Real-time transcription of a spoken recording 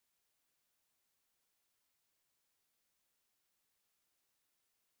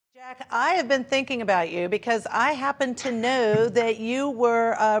Jack, I have been thinking about you because I happen to know that you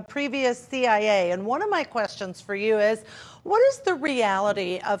were a previous CIA. And one of my questions for you is, what is the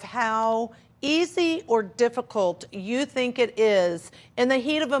reality of how easy or difficult you think it is in the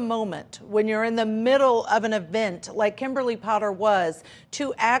heat of a moment when you're in the middle of an event like Kimberly Potter was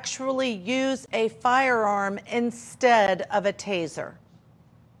to actually use a firearm instead of a taser?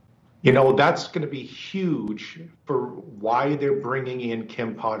 You know, that's going to be huge for why they're bringing in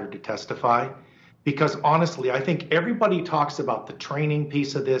Kim Potter to testify. Because honestly, I think everybody talks about the training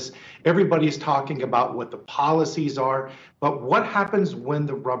piece of this. Everybody's talking about what the policies are. But what happens when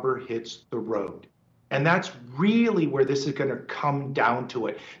the rubber hits the road? And that's really where this is going to come down to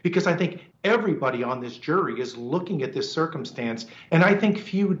it. Because I think everybody on this jury is looking at this circumstance. And I think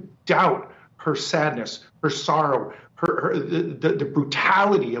few doubt her sadness, her sorrow, the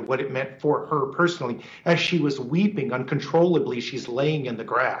brutality of what it meant for her personally as she was weeping uncontrollably. She's laying in the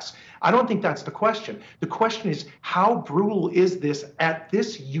grass. I don't think that's the question. The question is, how brutal is this at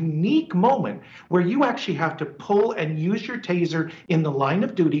this unique moment where you actually have to pull and use your taser in the line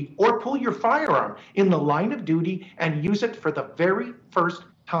of duty, or pull your firearm in the line of duty and use it for the very first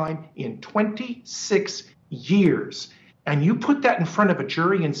time in 26 years. And you put that in front of a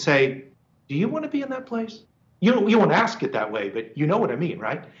jury and say, do you want to be in that place? You won't ask it that way, but you know what I mean,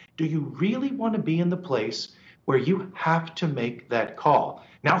 right? Do you really want to be in the place where you have to make that call?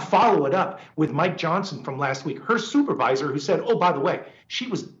 Now follow it up with Mike Johnson from last week, her supervisor, who said, oh, by the way, she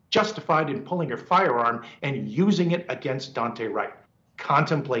was justified in pulling her firearm and using it against Dante Wright.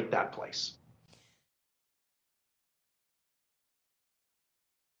 Contemplate that place.